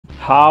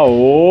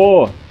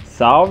Raô!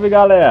 Salve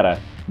galera!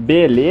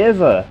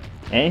 Beleza?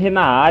 Henry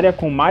na área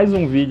com mais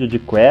um vídeo de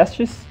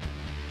quests.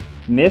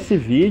 Nesse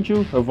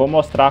vídeo eu vou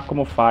mostrar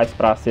como faz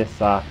para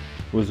acessar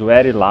os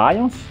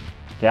Werelions,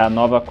 que é a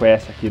nova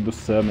quest aqui do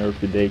Summer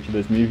Update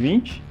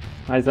 2020.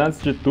 Mas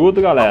antes de tudo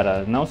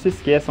galera, não se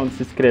esqueçam de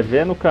se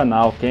inscrever no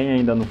canal quem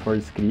ainda não for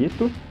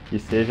inscrito e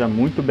seja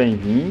muito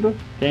bem-vindo.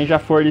 Quem já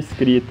for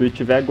inscrito e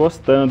estiver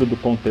gostando do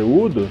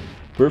conteúdo,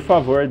 por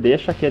favor,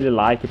 deixa aquele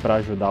like para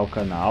ajudar o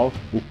canal,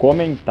 o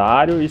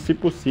comentário e, se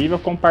possível,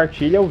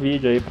 compartilha o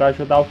vídeo aí para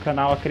ajudar o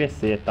canal a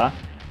crescer, tá?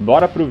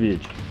 Bora pro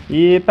vídeo.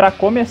 E para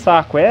começar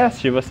a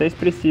quest, vocês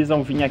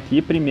precisam vir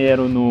aqui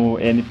primeiro no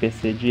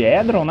NPC de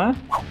Edron, né?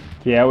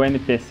 Que é o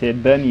NPC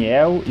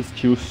Daniel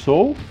Steel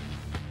Soul,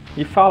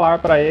 e falar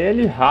para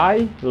ele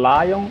Hi,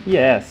 Lion,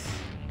 Yes.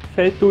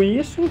 Feito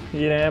isso,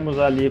 iremos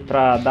ali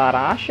para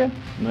Darasha,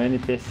 no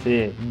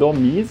NPC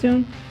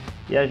Domitian,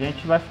 e a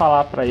gente vai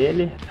falar para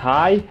ele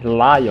Hi,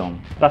 Lion.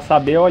 Para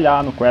saber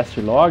olhar no quest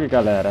log,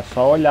 galera, é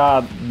só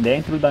olhar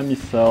dentro da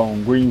missão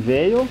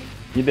Greenvale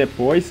e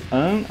depois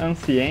AN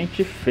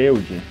ANCIENT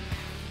FEUD.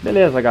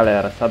 Beleza,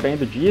 galera,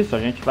 sabendo disso, a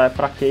gente vai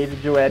para a Cave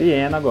de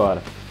Werelions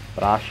agora,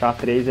 para achar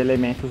 3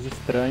 elementos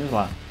estranhos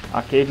lá.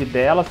 A cave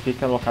delas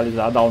fica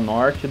localizada ao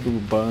norte do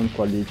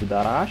banco ali de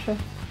Darasha,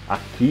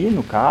 aqui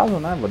no caso,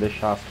 né? Vou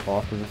deixar as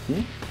fotos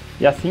aqui.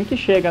 E assim que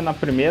chega no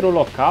primeiro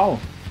local,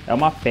 é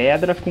uma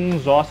pedra com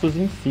uns ossos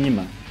em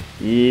cima.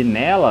 E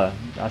nela,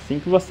 assim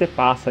que você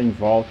passa em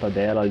volta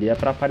dela ali, é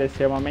para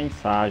aparecer uma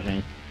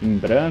mensagem em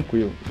branco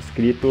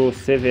escrito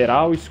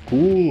Several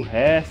Skull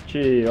Rest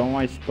on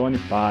a Stone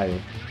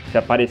Pile. Se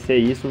aparecer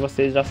isso,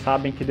 vocês já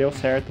sabem que deu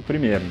certo o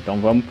primeiro. Então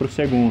vamos para o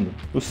segundo.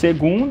 O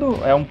segundo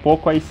é um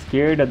pouco à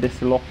esquerda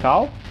desse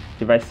local,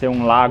 que vai ser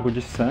um lago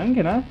de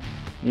sangue, né?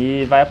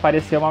 E vai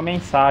aparecer uma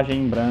mensagem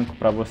em branco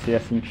para você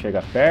assim que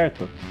chega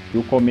perto. E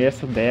o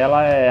começo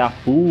dela é a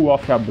Pool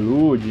of a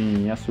Blood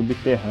in a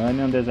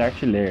Subterranean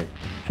Desert Lair.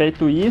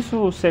 Feito isso,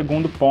 o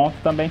segundo ponto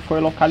também foi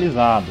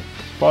localizado.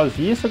 Após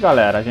isso,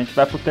 galera, a gente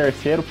vai para o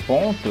terceiro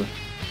ponto,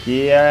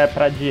 que é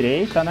para a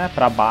direita, né?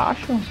 Para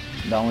baixo,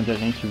 da onde a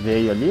gente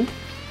veio ali.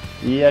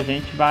 E a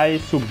gente vai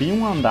subir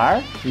um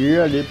andar, ir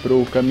ali para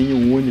o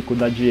caminho único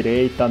da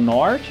direita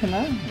norte,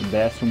 né?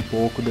 Desce um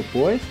pouco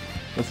depois.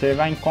 Você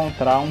vai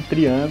encontrar um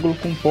triângulo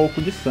com um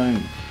pouco de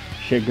sangue.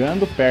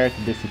 Chegando perto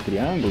desse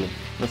triângulo,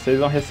 vocês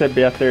vão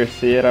receber a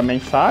terceira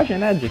mensagem,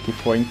 né, de que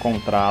foi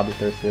encontrado o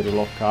terceiro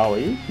local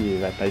aí, que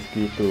vai estar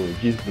escrito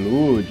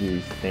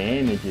Disblood,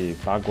 Stained,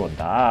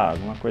 Pagodá,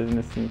 alguma coisa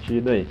nesse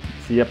sentido aí.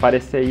 Se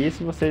aparecer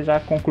isso, vocês já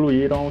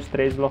concluíram os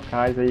 3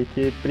 locais aí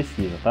que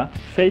precisa, tá?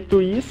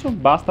 Feito isso,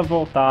 basta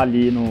voltar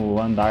ali no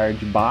andar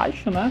de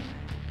baixo, né,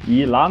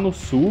 e ir lá no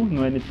sul,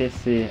 no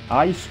NPC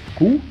A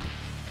Skull,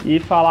 e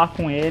falar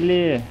com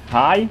ele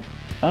Hi,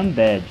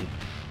 Undead.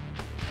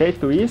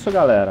 Feito isso,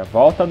 galera,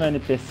 volta no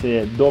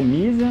NPC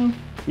Domitian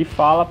e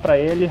fala para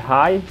ele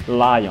Hi,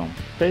 Lion.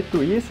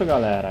 Feito isso,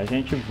 galera, a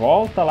gente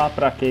volta lá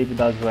para a Cave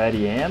das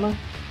Werelions,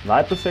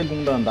 vai para o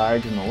segundo andar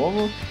de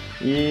novo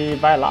e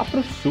vai lá para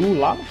o sul,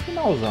 lá no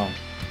finalzão.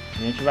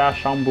 A gente vai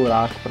achar um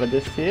buraco para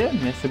descer.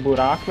 Nesse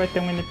buraco vai ter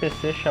um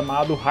NPC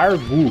chamado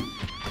Hargu.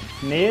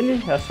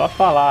 Nele é só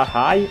falar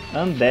Hi,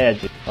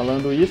 Undead.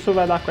 Falando isso,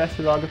 vai dar Quest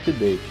Log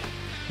Update.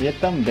 E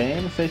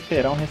também vocês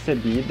terão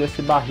recebido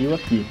esse barril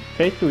aqui.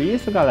 Feito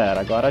isso, galera,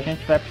 agora a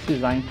gente vai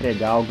precisar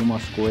entregar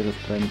algumas coisas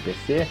para o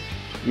NPC.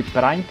 E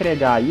para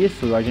entregar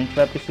isso, a gente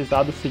vai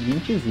precisar dos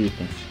seguintes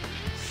itens: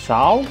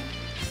 sal,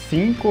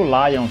 5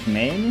 Lion's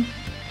Mane,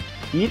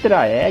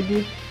 Hydra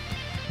Egg,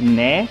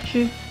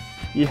 Net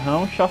e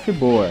Haunch of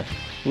Boar.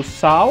 O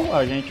sal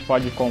a gente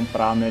pode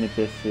comprar no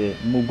NPC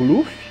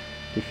Mugluf,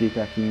 que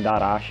fica aqui em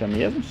Darasha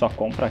mesmo, só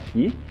compra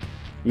aqui.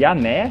 E a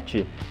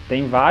net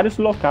tem vários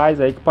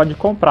locais aí que pode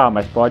comprar,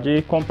 mas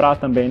pode comprar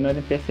também no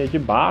NPC de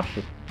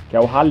baixo, que é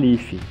o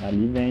Halif,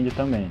 ali vende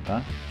também,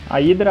 tá? A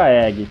Hydra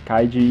Egg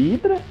cai de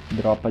Hydra,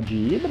 dropa de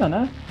Hydra,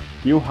 né?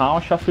 E o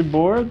Haunch of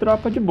Boar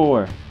dropa de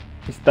Boar.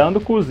 Estando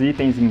com os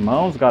itens em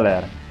mãos,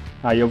 galera,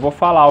 aí eu vou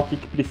falar o que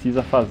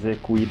precisa fazer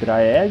com o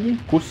Hydra Egg,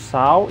 com o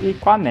sal e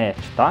com a net,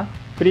 tá?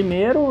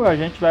 Primeiro a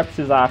gente vai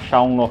precisar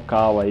achar um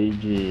local aí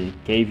de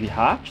Cave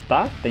Hat,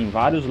 tá? Tem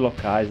vários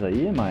locais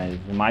aí, mas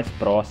o mais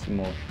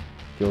próximo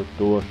que eu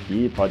tô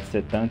aqui pode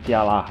ser tanto em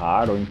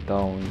Alahar ou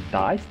então em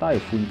Tais, tá? Eu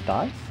fui em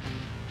Tais.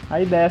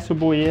 Aí desce o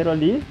bueiro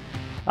ali.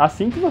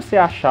 Assim que você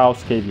achar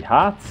os Cave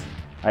Hats,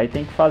 aí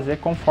tem que fazer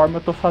conforme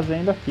eu tô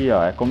fazendo aqui,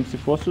 ó. É como se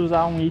fosse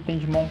usar um item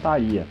de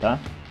montaria, tá?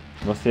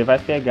 Você vai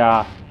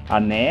pegar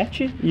a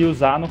net e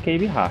usar no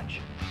Cave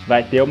Hat.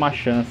 Vai ter uma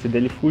chance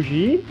dele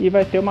fugir e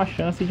vai ter uma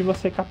chance de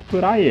você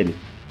capturar ele.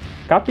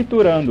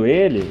 Capturando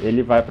ele,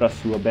 ele vai para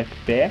sua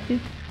backpack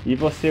e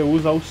você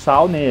usa o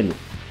sal nele.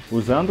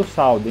 Usando o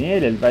sal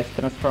nele, ele vai se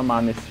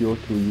transformar nesse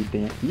outro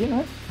item aqui,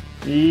 né?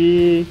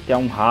 E que é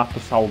um rato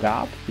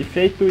salgado. E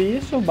feito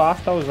isso,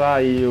 basta usar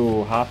aí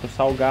o rato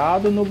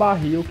salgado no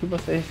barril que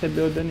você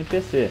recebeu do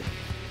NPC.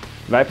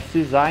 Vai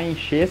precisar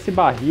encher esse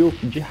barril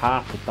de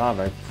rato, tá?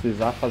 Vai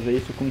precisar fazer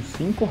isso com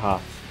 5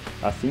 ratos.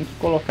 Assim que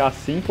colocar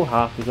 5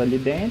 ratos ali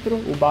dentro,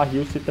 o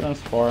barril se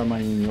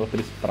transforma em outro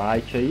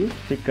sprite aí,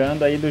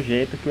 ficando aí do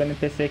jeito que o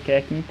NPC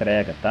quer que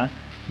entrega, tá?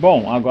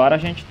 Bom, agora a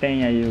gente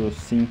tem aí os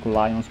 5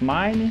 Lions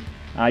Mine,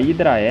 a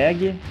Hydra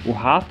Egg, o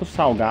Rato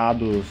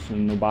Salgados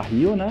no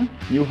barril, né?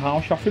 E o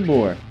Haunch of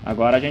Boar.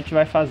 Agora a gente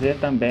vai fazer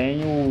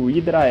também o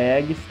Hydra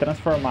Egg se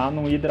transformar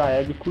num Hydra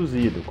Egg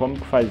cozido. Como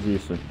que faz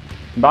isso?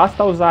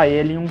 Basta usar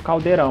ele em um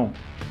caldeirão.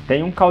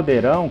 Tem um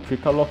caldeirão que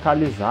fica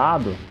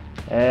localizado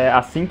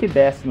assim que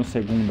desce no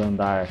segundo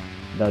andar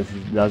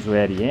das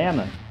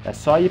Werelions, é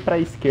só ir para a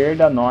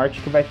esquerda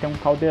norte que vai ter um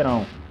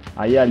caldeirão.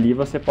 Aí ali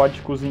você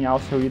pode cozinhar o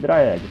seu Hydra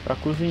Egg. Para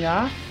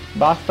cozinhar,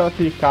 basta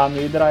clicar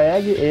no Hydra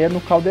Egg e no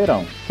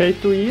caldeirão.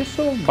 Feito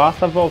isso,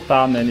 basta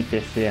voltar no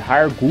NPC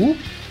Hargu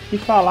e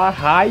falar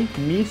Hi,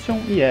 Mission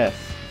Yes.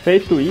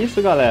 Feito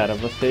isso, galera,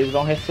 vocês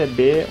vão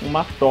receber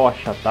uma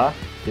tocha, tá?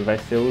 Que vai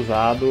ser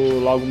usado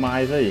logo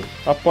mais aí.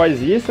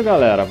 Após isso,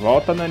 galera,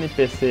 volta no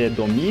NPC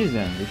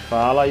Domitian e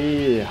fala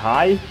aí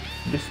Hi,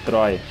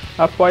 Destroy.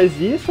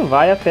 Após isso,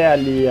 vai até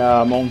ali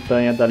a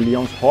montanha da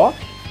Lions Rock,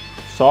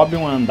 sobe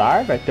um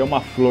andar, vai ter uma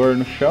flor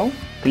no chão,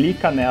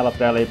 clica nela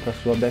para ela ir para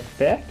sua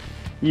backpack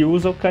e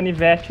usa o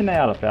canivete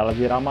nela para ela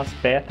virar umas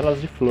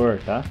pétalas de flor,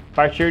 tá? A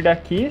partir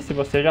daqui, se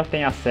você já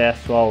tem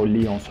acesso ao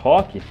Lions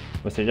Rock,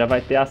 você já vai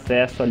ter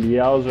acesso ali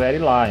aos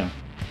Werelions.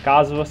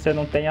 Caso você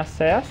não tenha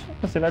acesso,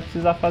 você vai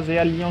precisar fazer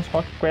a Lions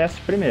Rock Quest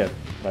primeiro,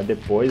 para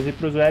depois ir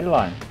para os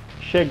Werelions.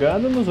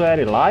 Chegando nos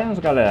Werelions,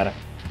 galera,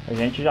 a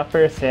gente já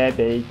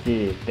percebe aí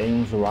que tem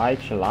uns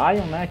White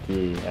Lion, né,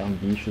 que são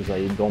bichos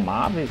aí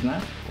domáveis, né,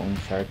 com um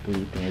certo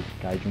item aí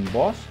que cai de um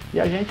boss.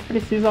 E a gente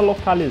precisa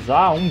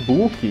localizar um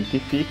book que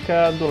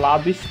fica do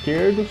lado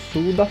esquerdo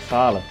sul da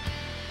sala.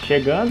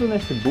 Chegando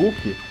nesse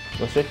book,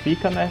 você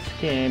fica no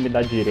SQM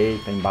da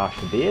direita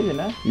embaixo dele,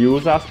 né? E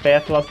usa as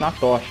pétalas na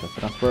tocha,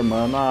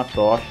 transformando a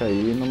tocha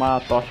aí numa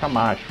tocha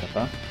mágica,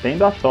 tá?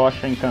 Tendo a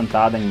tocha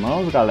encantada em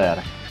mãos,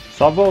 galera,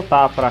 só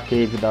voltar para a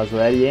cave das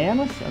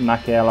Werelions,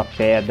 naquela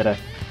pedra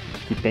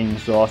que tem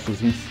os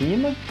ossos em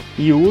cima,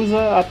 e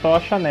usa a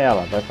tocha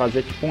nela. Vai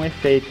fazer tipo um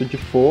efeito de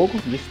fogo,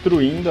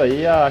 destruindo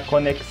aí a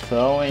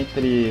conexão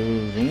entre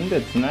os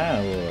Undeads, né?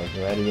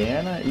 Os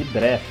Werelions e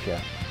Drefia.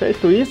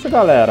 Feito isso,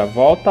 galera,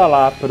 volta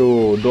lá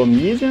pro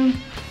Domitian,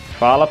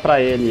 fala para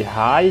ele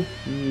Hi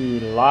e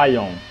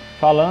Lion.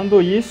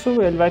 Falando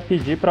isso, ele vai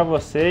pedir para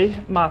vocês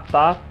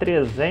matar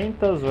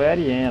 300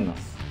 Werelions.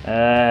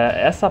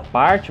 Essa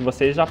parte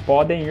vocês já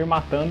podem ir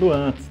matando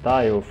antes,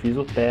 tá? Eu fiz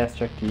o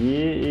teste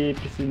aqui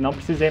e não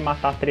precisei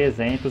matar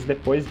 300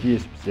 depois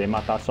disso, precisei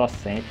matar só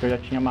 100 porque eu já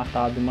tinha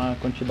matado uma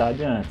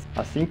quantidade antes.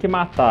 Assim que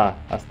matar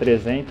as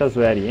 300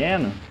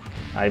 Werelions,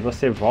 aí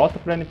você volta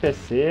para o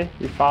NPC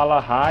e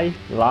fala Hi,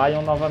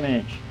 Lion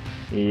novamente.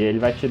 E ele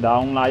vai te dar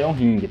um Lion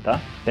Ring, tá?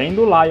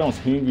 Tendo o Lions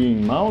Ring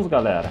em mãos,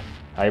 galera,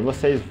 aí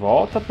vocês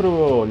voltam para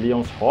o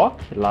Lions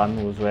Rock, lá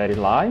nos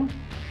Werelions.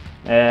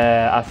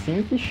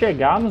 Assim que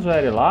chegar nos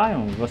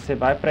Werelions, você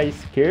vai para a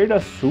esquerda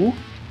sul,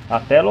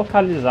 até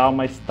localizar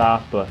uma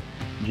estátua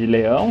de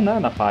leão, né,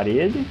 na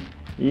parede.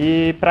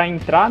 E para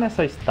entrar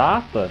nessa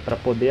estátua, para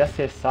poder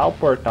acessar o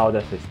portal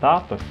dessa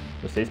estátua,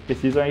 vocês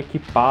precisam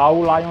equipar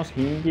o Lions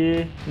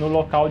Ring no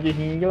local de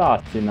ring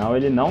lá, senão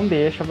ele não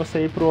deixa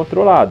você ir para o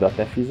outro lado.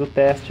 Até fiz o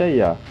teste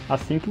aí, ó.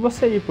 Assim que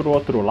você ir para o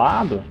outro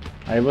lado,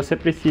 aí você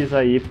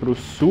precisa ir para o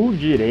sul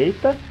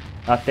direita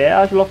até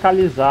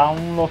localizar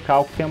um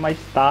local que tem uma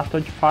estátua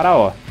de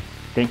faraó.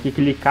 Tem que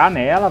clicar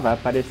nela, vai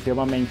aparecer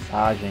uma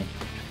mensagem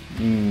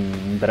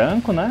em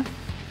branco, né?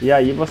 E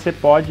aí você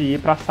pode ir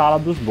para a sala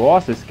dos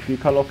bosses, que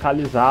fica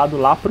localizado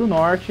lá para o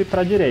norte e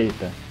para a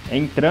direita.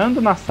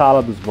 Entrando na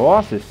sala dos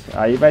bosses,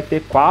 aí vai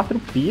ter 4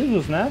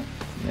 pisos, né?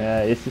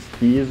 Esses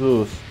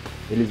pisos,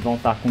 eles vão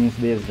estar com uns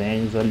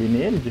desenhos ali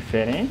nele,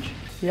 diferente.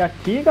 E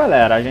aqui,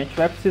 galera, a gente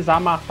vai precisar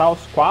matar os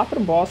 4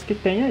 bosses que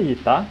tem aí,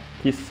 tá?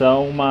 Que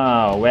são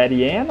uma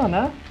Werelion,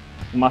 né?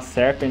 Uma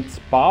Serpent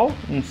Spawn,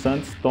 um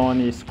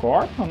Sandstone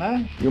Scorpion,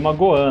 né? E uma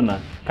Goana.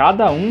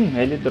 Cada um,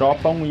 ele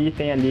dropa um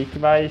item ali que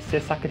vai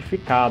ser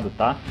sacrificado,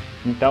 tá?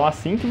 Então,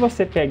 assim que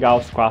você pegar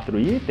os 4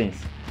 itens,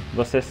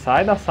 você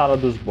sai da sala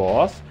dos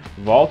boss,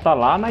 volta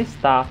lá na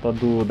estátua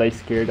da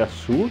esquerda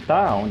sul,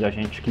 tá? Onde a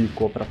gente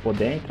clicou para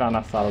poder entrar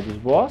na sala dos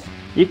boss,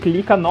 e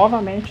clica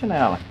novamente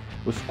nela.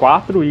 Os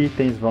 4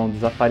 itens vão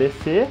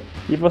desaparecer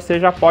e você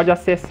já pode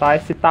acessar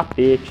esse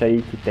tapete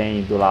aí que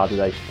tem do lado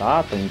da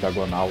estátua, em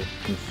diagonal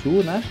no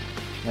sul, né?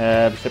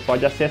 Você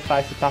pode acessar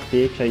esse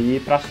tapete aí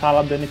para a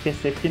sala do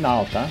NPC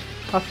final, tá?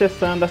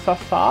 Acessando essa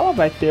sala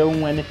vai ter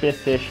um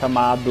NPC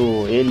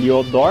chamado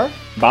Heliodor.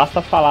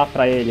 Basta falar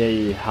para ele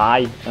aí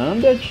Hi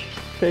Undead.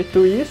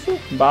 Feito isso,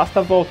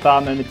 basta voltar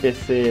no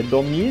NPC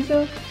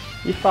Domitian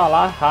e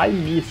falar Hi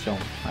Mission.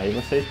 Aí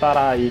você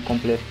estará aí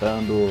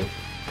completando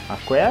a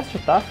quest,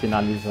 tá?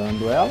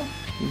 Finalizando ela.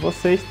 E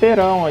vocês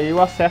terão aí o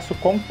acesso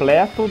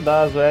completo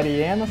das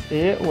Werelions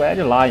e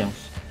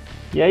Werelions.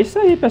 E é isso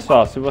aí,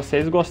 pessoal. Se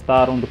vocês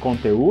gostaram do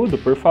conteúdo,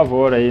 por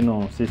favor, aí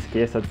não se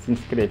esqueça de se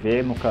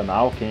inscrever no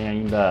canal, quem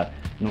ainda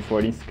não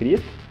for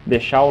inscrito.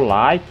 deixar o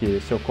like,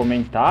 o seu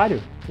comentário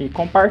e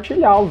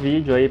compartilhar o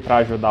vídeo aí para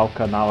ajudar o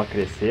canal a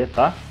crescer,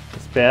 tá?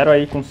 Espero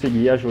aí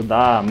conseguir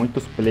ajudar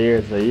muitos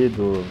players aí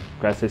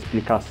com essa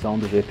explicação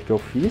do jeito que eu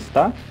fiz,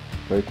 tá?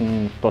 Foi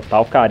com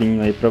total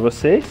carinho aí para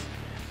vocês.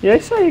 E é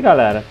isso aí,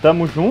 galera.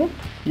 Tamo junto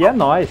e é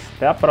nóis.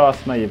 Até a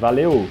próxima aí.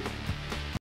 Valeu!